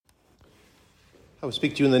I will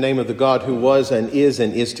speak to you in the name of the God who was and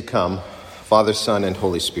is to come, Father, Son, and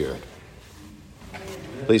Holy Spirit.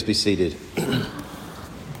 Please be seated.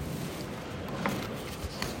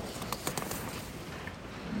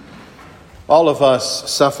 All of us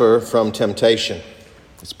suffer from temptation.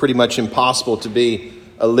 It's pretty much impossible to be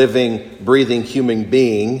a living, breathing human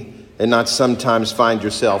being and not sometimes find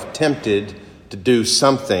yourself tempted to do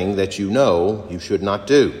something that you know you should not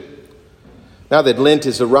do. Now that Lent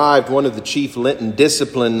has arrived, one of the chief Lenten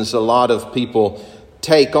disciplines a lot of people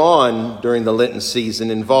take on during the Lenten season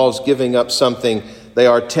involves giving up something they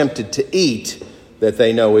are tempted to eat that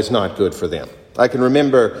they know is not good for them. I can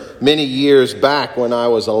remember many years back when I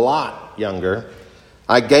was a lot younger,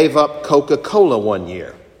 I gave up Coca-Cola one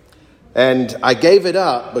year. And I gave it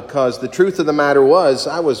up because the truth of the matter was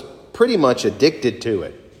I was pretty much addicted to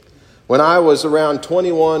it. When I was around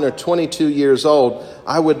 21 or 22 years old,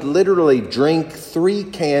 I would literally drink 3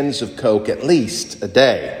 cans of Coke at least a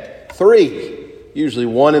day. 3. Usually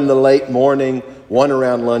one in the late morning, one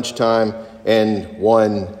around lunchtime, and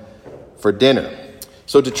one for dinner.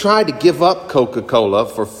 So to try to give up Coca-Cola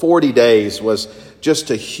for 40 days was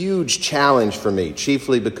just a huge challenge for me,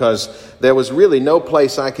 chiefly because there was really no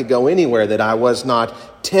place I could go anywhere that I was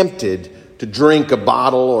not tempted to drink a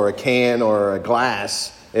bottle or a can or a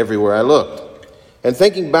glass everywhere I looked. And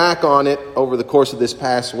thinking back on it over the course of this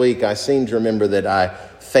past week, I seem to remember that I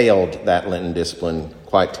failed that Lenten discipline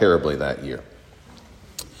quite terribly that year.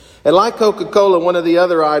 And like Coca-Cola, one of the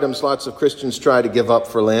other items lots of Christians try to give up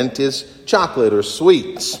for Lent is chocolate or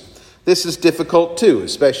sweets. This is difficult too,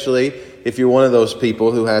 especially if you're one of those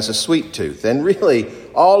people who has a sweet tooth. And really,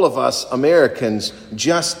 all of us Americans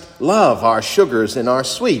just love our sugars and our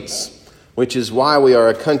sweets, which is why we are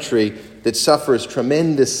a country that suffers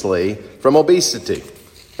tremendously from obesity.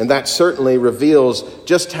 And that certainly reveals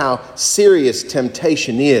just how serious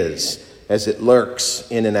temptation is as it lurks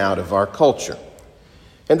in and out of our culture.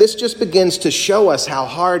 And this just begins to show us how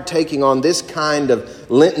hard taking on this kind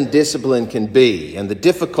of Lenten discipline can be, and the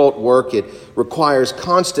difficult work it requires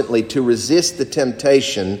constantly to resist the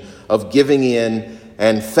temptation of giving in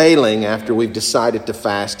and failing after we've decided to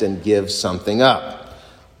fast and give something up.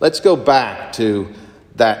 Let's go back to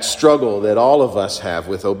that struggle that all of us have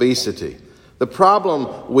with obesity. The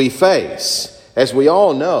problem we face, as we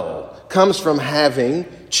all know, comes from having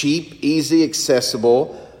cheap, easy,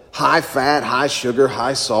 accessible, high-fat, high-sugar,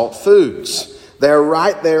 high-salt foods. They're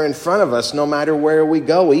right there in front of us no matter where we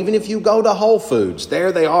go. Even if you go to Whole Foods,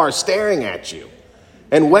 there they are staring at you.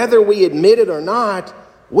 And whether we admit it or not,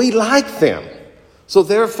 we like them. So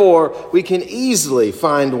therefore, we can easily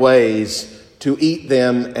find ways to eat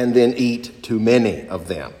them and then eat too many of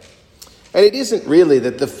them. And it isn't really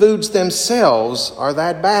that the foods themselves are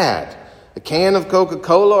that bad. A can of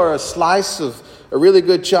Coca-Cola or a slice of a really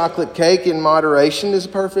good chocolate cake in moderation is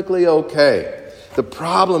perfectly okay. The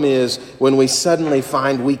problem is when we suddenly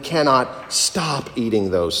find we cannot stop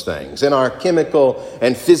eating those things, and our chemical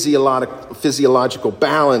and physiological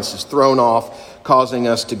balance is thrown off, causing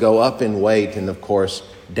us to go up in weight and, of course,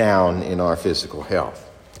 down in our physical health.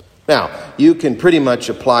 Now, you can pretty much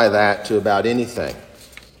apply that to about anything.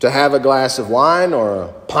 To have a glass of wine or a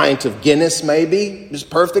pint of Guinness maybe is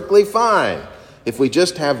perfectly fine if we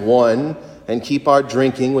just have one and keep our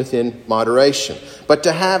drinking within moderation. But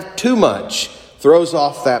to have too much throws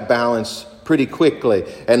off that balance pretty quickly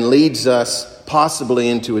and leads us possibly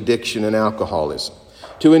into addiction and alcoholism.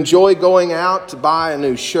 To enjoy going out to buy a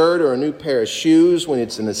new shirt or a new pair of shoes when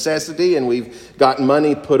it's a necessity and we've got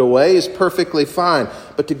money put away is perfectly fine.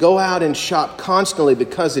 But to go out and shop constantly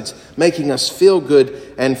because it's making us feel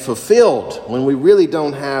good and fulfilled when we really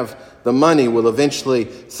don't have the money will eventually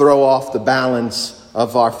throw off the balance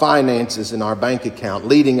of our finances in our bank account,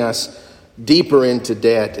 leading us deeper into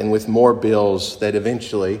debt and with more bills that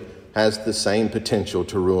eventually has the same potential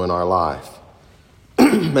to ruin our life.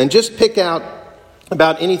 And just pick out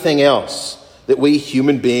about anything else that we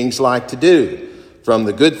human beings like to do, from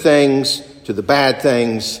the good things to the bad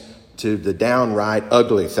things to the downright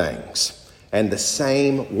ugly things. And the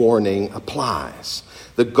same warning applies.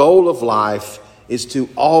 The goal of life is to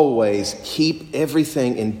always keep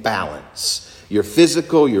everything in balance. Your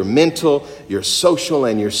physical, your mental, your social,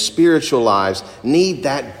 and your spiritual lives need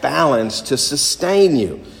that balance to sustain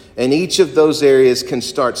you. And each of those areas can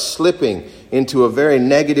start slipping into a very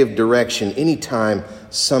negative direction anytime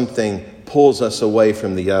something pulls us away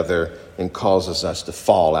from the other and causes us to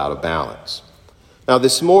fall out of balance. Now,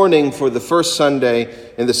 this morning, for the first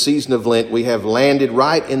Sunday in the season of Lent, we have landed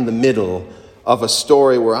right in the middle of a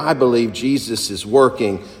story where I believe Jesus is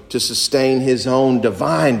working to sustain his own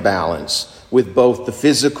divine balance with both the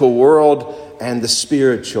physical world and the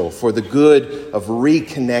spiritual for the good of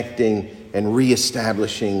reconnecting and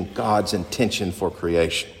reestablishing God's intention for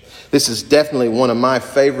creation. This is definitely one of my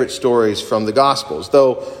favorite stories from the Gospels,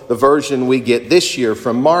 though the version we get this year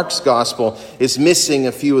from Mark's Gospel is missing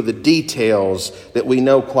a few of the details that we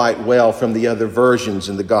know quite well from the other versions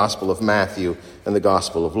in the Gospel of Matthew and the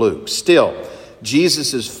Gospel of Luke. Still,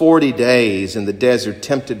 Jesus' 40 days in the desert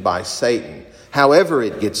tempted by Satan, however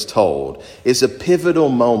it gets told, is a pivotal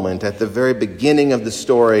moment at the very beginning of the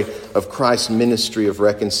story of Christ's ministry of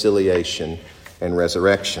reconciliation and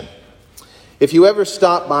resurrection. If you ever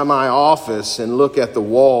stop by my office and look at the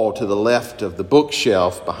wall to the left of the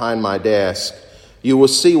bookshelf behind my desk, you will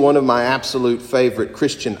see one of my absolute favorite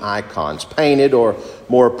Christian icons, painted or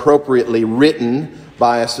more appropriately written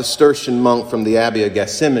by a Cistercian monk from the Abbey of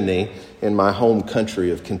Gethsemane in my home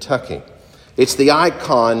country of Kentucky. It's the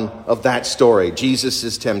icon of that story,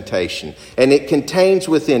 Jesus' temptation, and it contains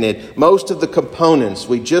within it most of the components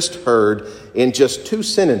we just heard in just 2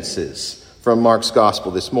 sentences from Mark's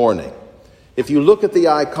Gospel this morning. If you look at the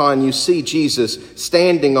icon, you see Jesus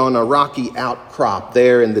standing on a rocky outcrop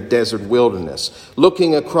there in the desert wilderness,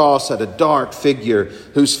 looking across at a dark figure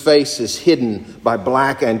whose face is hidden by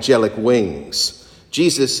black angelic wings.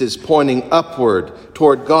 Jesus is pointing upward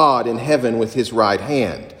toward God in heaven with his right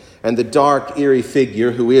hand, and the dark, eerie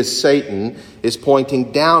figure, who is Satan, is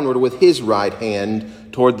pointing downward with his right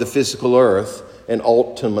hand toward the physical earth and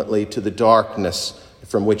ultimately to the darkness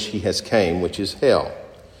from which he has came, which is hell.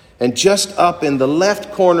 And just up in the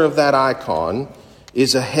left corner of that icon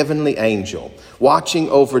is a heavenly angel watching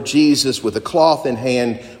over Jesus with a cloth in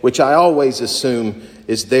hand, which I always assume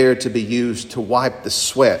is there to be used to wipe the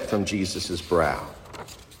sweat from Jesus' brow.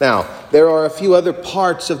 Now, there are a few other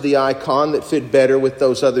parts of the icon that fit better with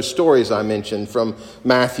those other stories I mentioned from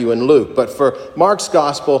Matthew and Luke. But for Mark's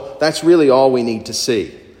Gospel, that's really all we need to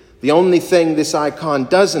see. The only thing this icon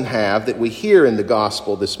doesn't have that we hear in the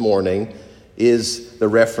Gospel this morning is the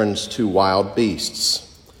reference to wild beasts.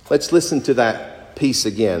 Let's listen to that piece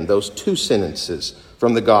again, those 2 sentences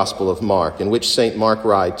from the Gospel of Mark, in which St. Mark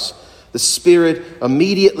writes, "The Spirit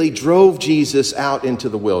immediately drove Jesus out into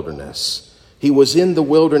the wilderness. He was in the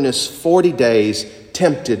wilderness 40 days,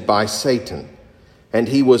 tempted by Satan, and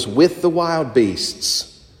he was with the wild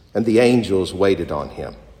beasts, and the angels waited on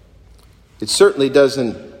him." It certainly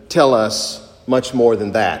doesn't tell us much more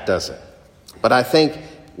than that, does it? But I think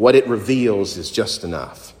what it reveals is just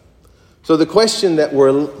enough. So the question that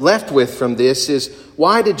we're left with from this is,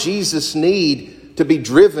 why did Jesus need to be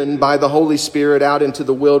driven by the Holy Spirit out into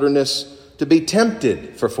the wilderness to be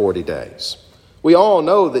tempted for 40 days? We all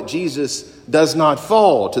know that Jesus does not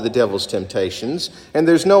fall to the devil's temptations, and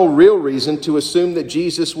there's no real reason to assume that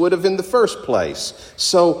Jesus would have in the first place.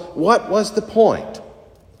 So what was the point?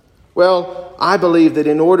 Well, I believe that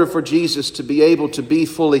in order for Jesus to be able to be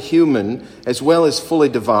fully human as well as fully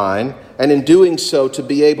divine, and in doing so to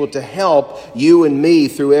be able to help you and me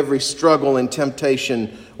through every struggle and temptation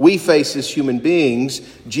we face as human beings,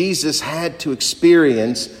 Jesus had to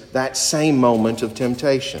experience that same moment of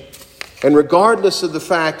temptation. And regardless of the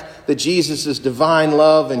fact that Jesus' divine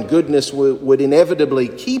love and goodness would inevitably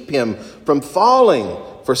keep him from falling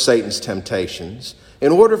for Satan's temptations,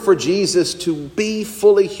 in order for Jesus to be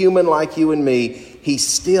fully human like you and me, he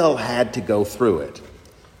still had to go through it.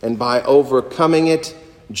 And by overcoming it,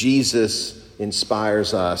 Jesus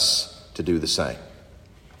inspires us to do the same.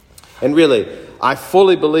 And really, I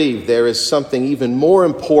fully believe there is something even more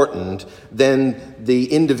important than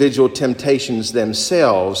the individual temptations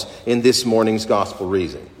themselves in this morning's gospel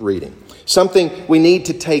reading. Something we need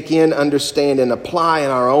to take in, understand, and apply in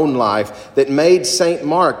our own life that made St.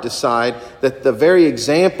 Mark decide that the very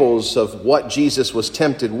examples of what Jesus was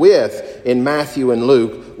tempted with in Matthew and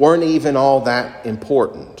Luke weren't even all that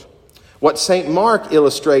important. What St. Mark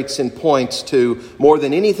illustrates and points to more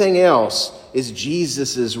than anything else is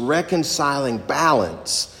Jesus' reconciling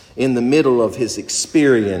balance in the middle of his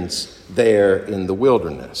experience there in the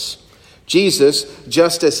wilderness. Jesus,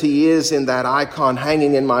 just as he is in that icon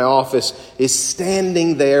hanging in my office, is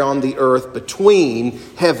standing there on the earth between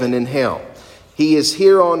heaven and hell. He is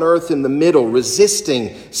here on earth in the middle,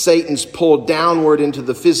 resisting Satan's pull downward into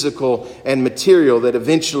the physical and material that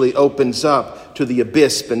eventually opens up to the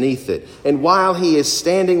abyss beneath it. And while he is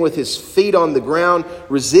standing with his feet on the ground,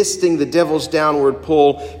 resisting the devil's downward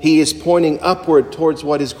pull, he is pointing upward towards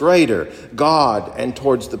what is greater, God, and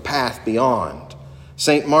towards the path beyond.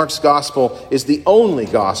 St. Mark's gospel is the only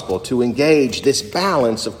gospel to engage this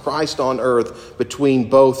balance of Christ on earth between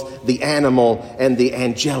both the animal and the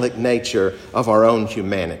angelic nature of our own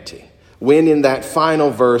humanity. When in that final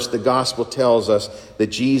verse, the gospel tells us that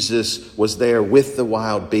Jesus was there with the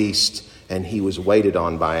wild beast and he was waited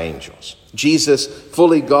on by angels. Jesus,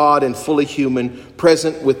 fully God and fully human,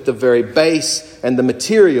 present with the very base and the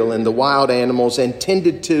material in the wild animals, and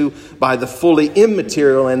tended to by the fully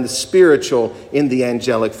immaterial and the spiritual in the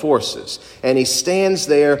angelic forces. And he stands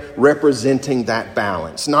there representing that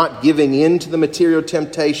balance, not giving in to the material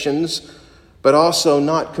temptations, but also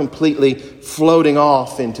not completely floating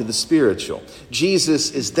off into the spiritual.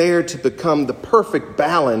 Jesus is there to become the perfect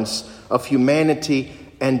balance of humanity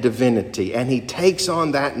and divinity, and he takes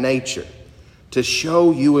on that nature to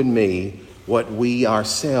show you and me what we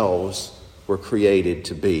ourselves were created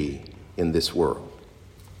to be in this world.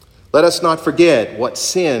 Let us not forget what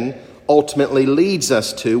sin ultimately leads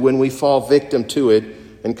us to when we fall victim to it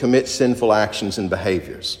and commit sinful actions and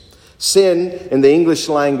behaviors. Sin in the English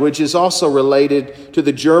language is also related to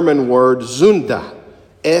the German word Sünde,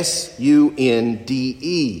 S-U-N-D-E.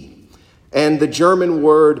 And the German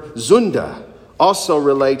word Sünde also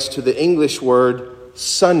relates to the English word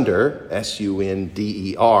sunder,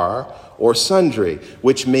 S-U-N-D-E-R, or sundry,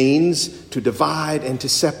 which means to divide and to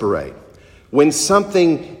separate. When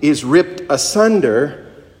something is ripped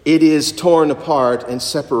asunder, it is torn apart and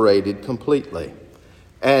separated completely.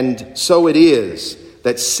 And so it is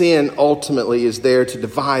that sin ultimately is there to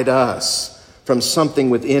divide us from something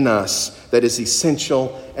within us that is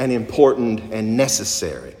essential and important and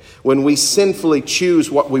necessary. When we sinfully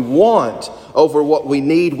choose what we want over what we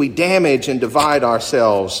need, we damage and divide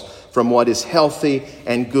ourselves from what is healthy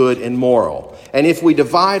and good and moral. And if we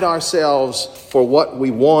divide ourselves for what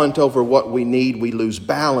we want over what we need, we lose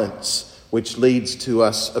balance, which leads to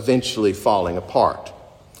us eventually falling apart.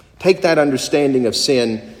 Take that understanding of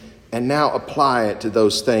sin and now apply it to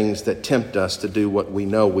those things that tempt us to do what we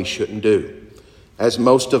know we shouldn't do. As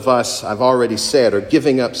most of us, I've already said, are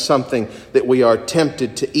giving up something that we are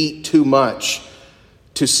tempted to eat too much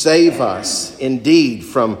to save us, indeed,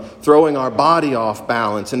 from throwing our body off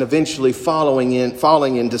balance and eventually falling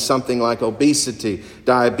into something like obesity,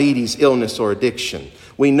 diabetes, illness, or addiction.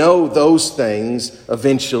 We know those things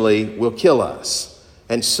eventually will kill us.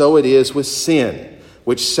 And so it is with sin,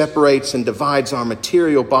 which separates and divides our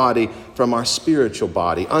material body from our spiritual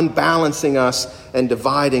body, unbalancing us and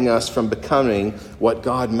dividing us from becoming what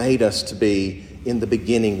God made us to be in the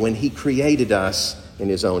beginning when he created us in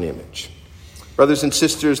his own image. Brothers and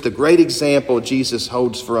sisters, the great example Jesus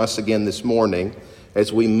holds for us again this morning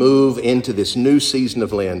as we move into this new season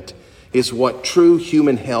of Lent is what true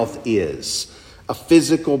human health is. A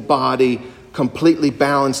physical body completely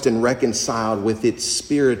balanced and reconciled with its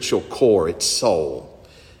spiritual core, its soul.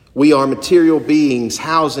 We are material beings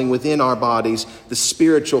housing within our bodies the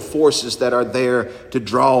spiritual forces that are there to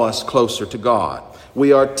draw us closer to God.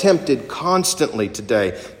 We are tempted constantly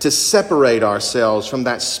today to separate ourselves from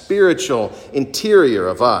that spiritual interior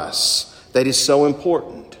of us that is so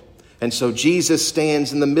important. And so Jesus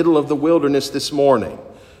stands in the middle of the wilderness this morning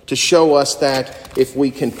to show us that if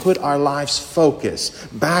we can put our life's focus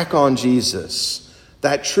back on Jesus,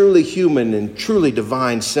 that truly human and truly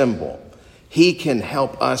divine symbol, he can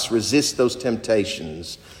help us resist those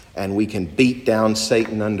temptations, and we can beat down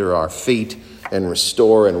Satan under our feet and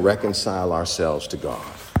restore and reconcile ourselves to God.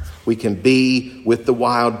 We can be with the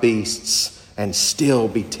wild beasts and still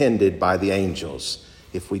be tended by the angels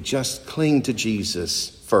if we just cling to Jesus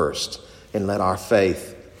first and let our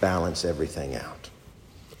faith balance everything out.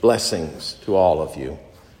 Blessings to all of you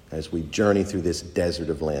as we journey through this desert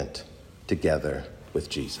of Lent together with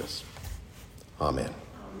Jesus. Amen.